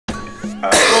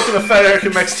Welcome to Fat Eric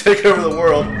and Mex take over the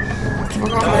world.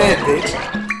 Fuck off my head, bitch.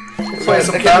 Play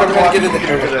some battle block get in the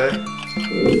today.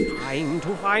 Time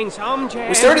to find some jam.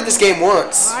 We started this game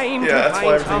once. Time Yeah, that's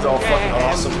why everything's all fucking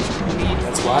awesome.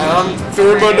 That's why I'm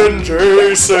Thurman and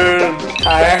Jason.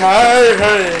 Hi, hi,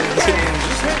 hi.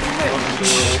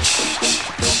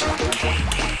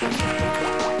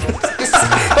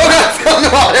 Oh god, I fell in the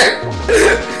water.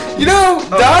 You know,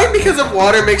 dying because of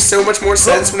water makes so much more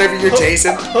sense whenever you're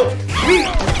Jason. Help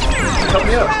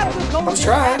me up. I was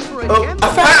trying. Oh, I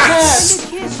found cats.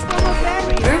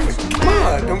 Come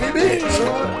on, don't be a bitch.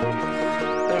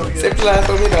 Save your life,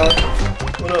 homie dog.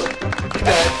 What up?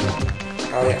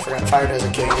 Oh yeah, I forgot. Fire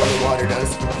doesn't kill you, only water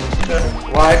does.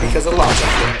 Why? Because of logic.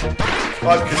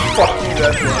 Why? Because fuck you,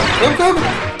 that's why. I'm coming.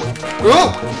 Go.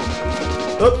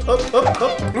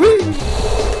 Up. Whee.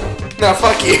 No,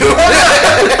 fuck you.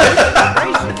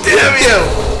 Damn you.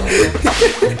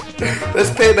 That's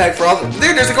payback for all the...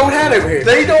 Dude, there's a gold hat over here.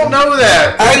 They don't know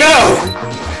that. I know.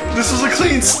 This is a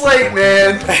clean slate,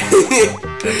 man. You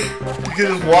could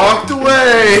have walked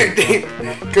away.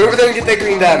 Go over there and get that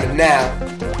green diamond now.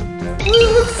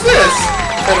 What's this?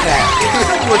 Found the hat.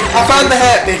 I found the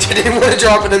hat, bitch. I didn't want to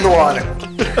drop it in the water.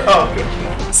 Oh, good.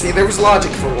 See, there was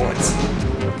logic for once.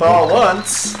 All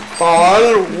once.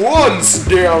 All once,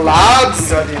 dear lads.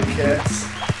 Goddamn cats.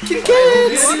 Kitty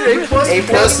cats. A++.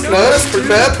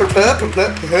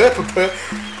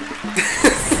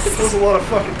 There's a lot of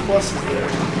fucking pluses there.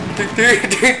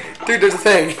 Dude, there's a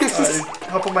thing.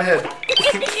 Hop on my head.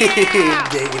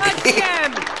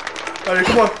 Alright,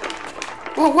 come on.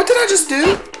 Well, what did I just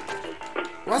do?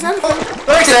 Why's that?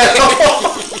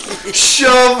 Thanks,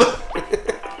 Shove.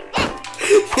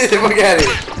 Look at it.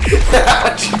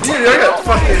 Dude, I got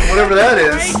fucking whatever that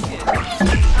is.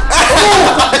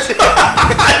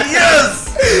 Yes!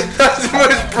 That's the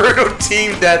most brutal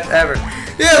team death ever.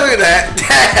 Yeah, look at that.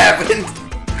 That happened.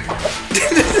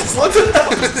 What the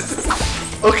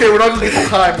hell? Okay, we're not gonna get the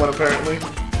time one apparently.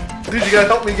 Dude, you gotta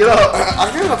help me get up. I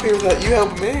got up here without you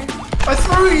helping me. I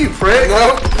threw you, prick.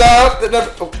 No.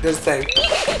 Oh, there's a thing.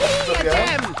 What's up, guy?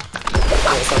 Yeah,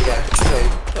 it's not a guy. It's a thing.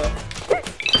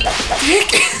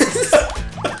 Dick!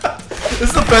 This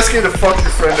is the best game to fuck your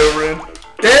friend over in.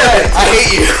 Damn it! I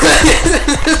hate you.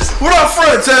 We're not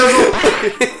friends, Hazel.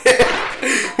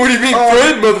 What do you mean,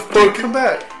 friend, motherfucker? Come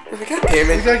back. God damn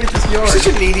it! You gotta get this yarn. You're such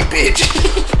a needy bitch.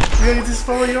 You gotta get this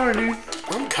follow yarn, dude.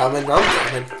 I'm coming.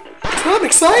 I'm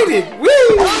excited. Woo!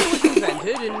 Yarn was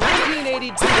invented in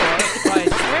 1982 by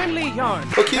Stanley Yarn.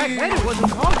 Okay. Back then it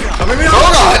wasn't called yarn. Come here,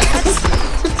 Hold on!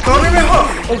 Come here,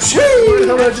 oh shit! What the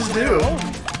hell did I just do?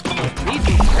 Needs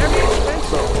to be very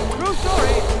expensive. True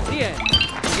story. The end.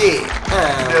 Yeah.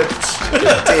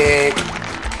 Dick.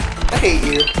 I hate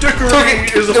you. Dickery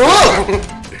is a Whoa!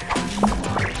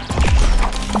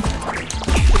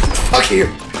 Fuck you.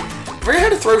 Forget how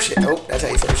to throw shit. Oh, that's how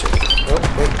you throw shit. Oh,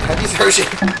 wait. How do you throw shit?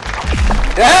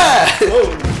 Ah!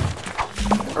 Whoa.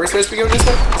 Are we supposed to be going this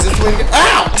way? Is this the way to go?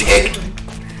 Ow, dick!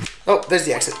 Oh, there's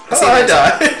the exit. How did I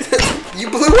die? You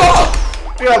blew up!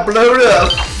 You got blown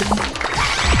up.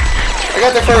 I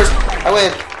got there first.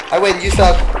 I win. You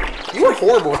suck. You are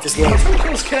horrible at this game.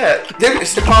 Kill this cat. Dude,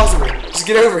 it's impossible. Just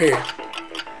get over here.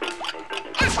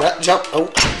 Jump.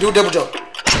 Oh, do a double jump.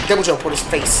 Double jump on his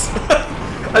face.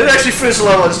 I didn't actually finish the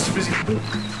level. I was just busy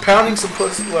pounding some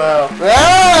pussy. Wow. Ah!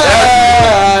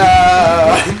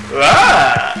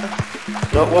 Ah!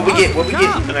 No, what we get? We'll never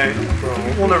get the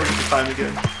time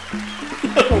again.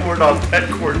 We're not that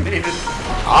coordinated.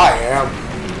 I am.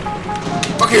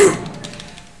 Fuck you.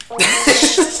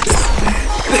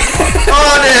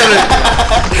 Oh, damn it!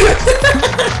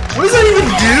 What does that even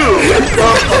do?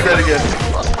 Oh, I'll bet again.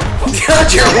 God,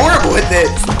 you're horrible at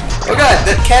this. Oh god,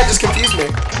 that cat just confused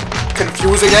me.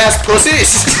 Confusing ass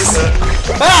pussies.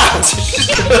 Ah!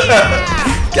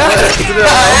 God,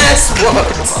 ass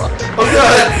whoops. Oh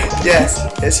god. Yes,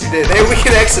 you did. Hey, we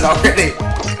can exit already.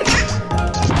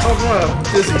 Oh god, I'm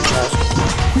dizzy.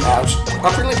 Ouch.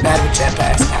 I'm really bad with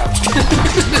jetpacks. Ouch.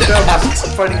 I'm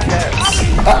fighting cats.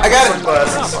 I got it.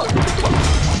 Sunglasses.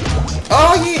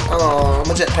 Oh yeah. Oh,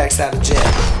 my jetpack's out of jet.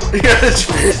 You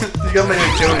gotta make a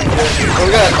Jody. Oh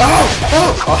god.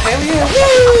 Oh hell yeah.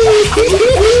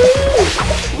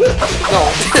 No.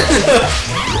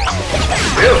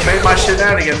 Ew, made my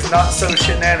shenanigans not so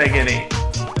shenanigan-y.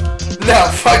 No,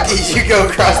 fuck you. You go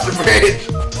across the bridge.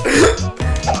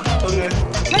 Okay.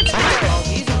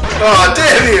 Oh,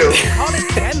 damn you!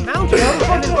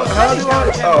 How do I?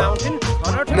 Oh.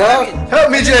 No. Help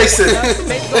me, Jason!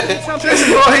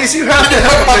 Jason Voorhees, you have to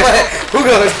help me! Who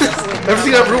goes?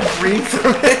 Everything got real green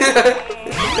for me.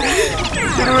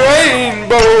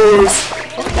 Rainbows!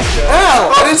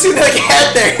 Ow! I didn't see that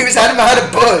cat there. He was hiding behind a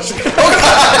bush. Oh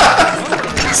god!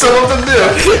 Some of them do.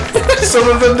 Some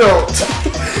of them don't.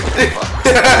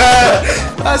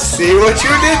 I see what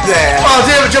you did there. Oh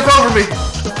damn it! Jump over me.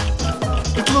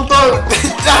 It's a little boat.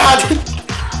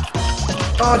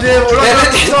 Oh damn! We're not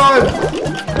having time.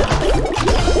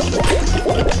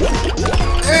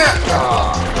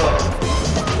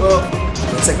 Well,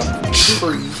 it's like a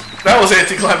tree. That was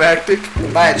anticlimactic.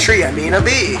 By a tree, I mean a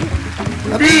bee.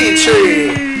 A bee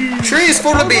tree. Tree is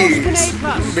full of bees.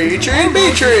 Bee tree and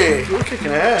bee tree. We're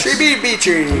kicking ass. Tree bee bee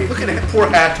tree. Look at that poor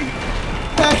Hattie.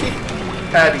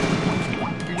 Hattie.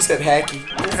 You said hacky.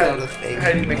 That's not a thing.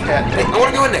 Hattie McHattie. Hey, I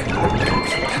want to go in there. God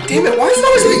damn it! Why is it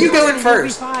always let you go in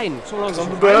first? Fine, so long as I'm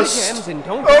the you find best. gems and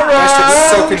don't Alright.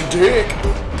 Sucking dick.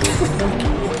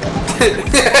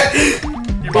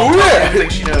 Your mom knows everything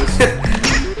she knows.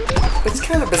 It's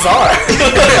kind of bizarre.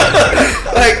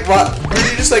 Like, what?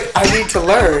 You're just like, I need to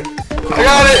learn. I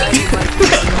got it.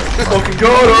 Fucking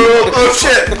God! Oh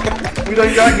shit! We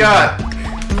done got.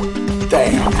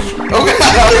 Damn. Oh god!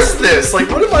 What is this? Like,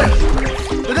 what am I?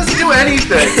 It doesn't do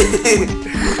anything.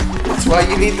 That's why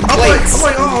you need the I'm plates.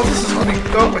 like, oh, this is funny.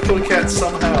 Oh, I killed a cat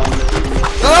somehow.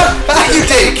 You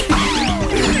dick.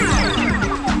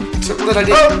 Something that I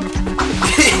did.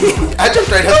 I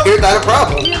jumped right up here, not a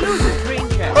problem.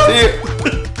 See you.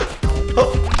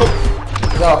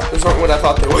 No, those aren't what I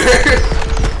thought they were.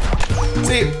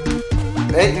 See you.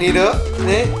 Hey, need up?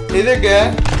 Hey there,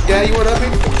 guy. Guy, you want up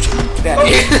here? Get out of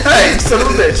here. Hey, son of a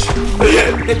bitch.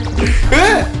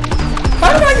 How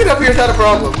did I get up here without a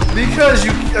problem? Because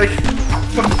you, like...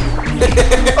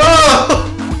 Oh!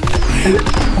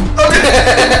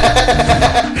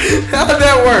 How did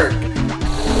that work?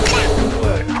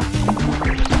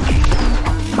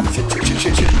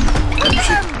 Shit.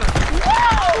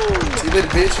 See you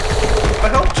later, bitch. I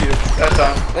helped you that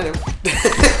time. I know.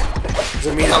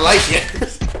 Doesn't mean I like you.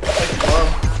 Mom.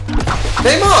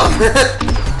 Hey, Mom!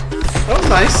 That was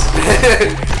nice.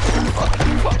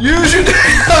 Use your...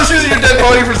 I was using your dead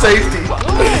body for safety.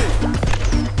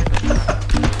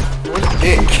 What a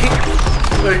dick.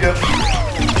 There you go.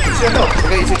 It's your help.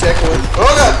 Okay, you two checkpoint. Oh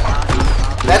god!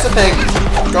 That's a thing.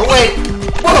 Go away.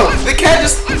 Whoa! The cat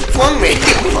just flung me.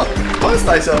 Well, that's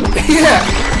nice of him. Yeah.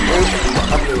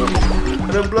 I'm doing it. And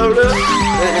then blow it up. I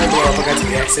got to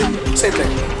the exit. Same thing.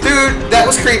 Dude, that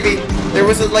was creepy. There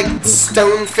was a, like,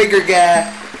 stone figure guy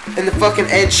in the fucking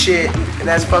edge shit, and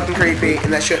that's fucking creepy,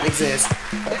 and that shouldn't exist.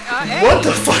 What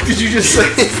the fuck did you just say?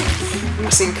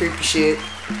 I've seen creepy shit.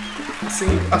 I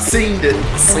seen it.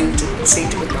 Seen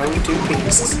it with my own two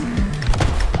penises.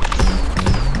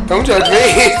 Don't judge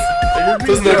me.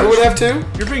 Doesn't everyone have two?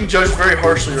 You're being judged very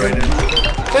harshly right now.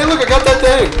 Hey, look, I got that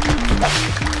thing.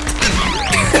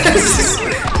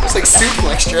 It's like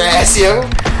suplex your ass, yo.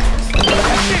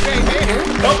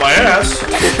 Not my ass.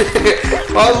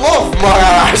 I love my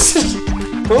ass.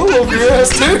 I love your ass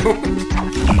too.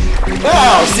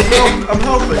 Ow, see? I'm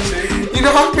helping, see? You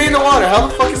know how to be in the water. How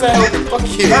the fuck is that helping? Fuck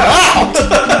you. Ow!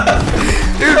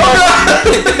 Dude,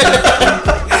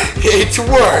 it's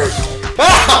worked.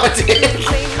 Ow, dude.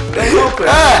 I'm helping.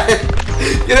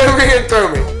 Get over here and throw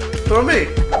me. Throw me.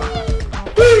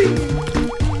 Whee!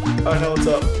 I know what's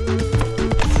up.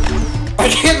 I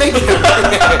can't make it.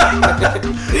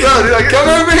 No, dude, Come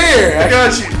over here. I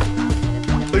got you.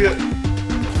 Look at.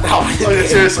 Oh, Okay,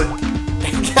 seriously.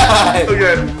 God.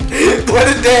 Okay. What a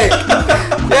dick.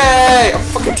 Yay. I'm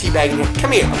fucking teabagging you.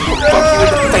 Come here. I'm gonna fuck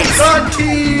you in the face. Not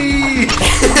tea!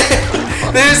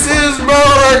 This is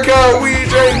America. We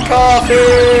drink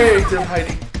coffee. Damn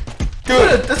Heidi.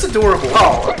 Good. That's adorable.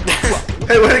 Oh.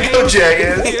 Hey, way to go,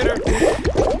 Jagged.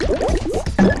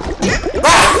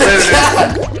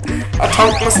 I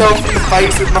tonked myself in the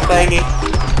face with my thingy.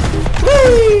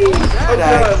 Whee! Oh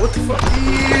god, what the fuck? Ew!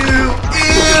 Ew!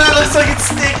 It looks like it's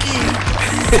sticky!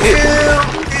 Ew!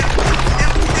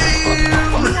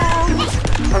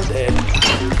 I'm dead.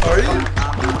 Are you?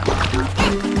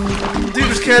 Dude,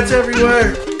 there's cats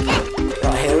everywhere!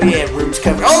 Oh, hell yeah, room's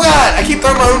covered. Oh god! I keep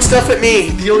throwing my own stuff at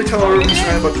me! The only time I've ever been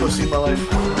surrounded by pussy in my life.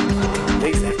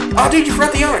 Exactly. Oh, dude, you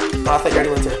forgot the yarn! Oh, I thought you already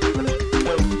went through.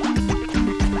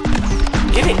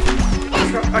 Get it!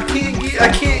 I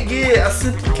can't get, I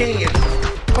simply can't.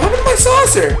 What happened to my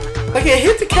saucer? Like, it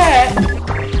hit the cat. I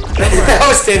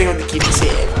was standing on the kitty's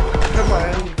head. I have my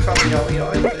own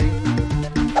kamiyami thing.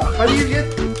 How do you get...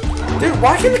 Dude,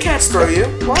 why can the cats throw you?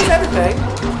 Why is that a thing?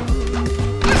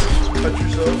 Touch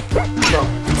yourself? No,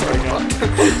 sorry, not.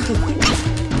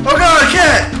 Oh god, a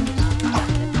cat!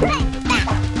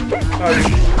 Alright.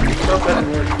 Oh, that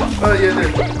didn't work. Oh, yeah,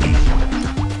 it did.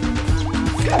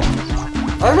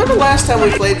 I remember last time we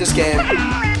played this game,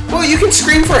 Whoa, you can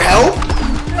scream for help?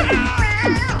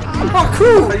 Oh,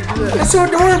 cool. That's so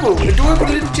adorable. Adorable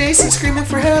little Jason screaming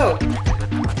for help.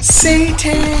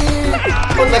 Satan.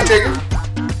 Oh, left trigger.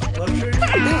 Left trigger?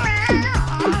 Yeah.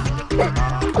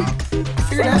 I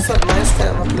figured out something last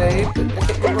time I played, but I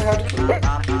can't remember how to do it.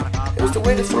 It was the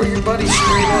way to throw your buddy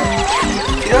straight up.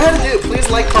 If you know how to do it, please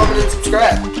like, comment, and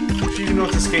subscribe. If you know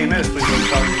what this game is, please like,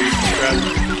 comment, and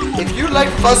subscribe. If you like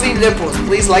fuzzy nipples,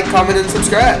 please like, comment, and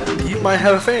subscribe. You might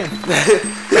have a fan.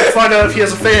 We'll find out if he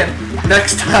has a fan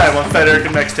next time on Fat Eric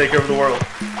and Mex Take Over the World.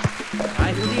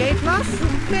 I to the A+,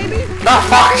 maybe? Nah,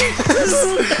 fuck!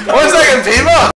 1 second, people!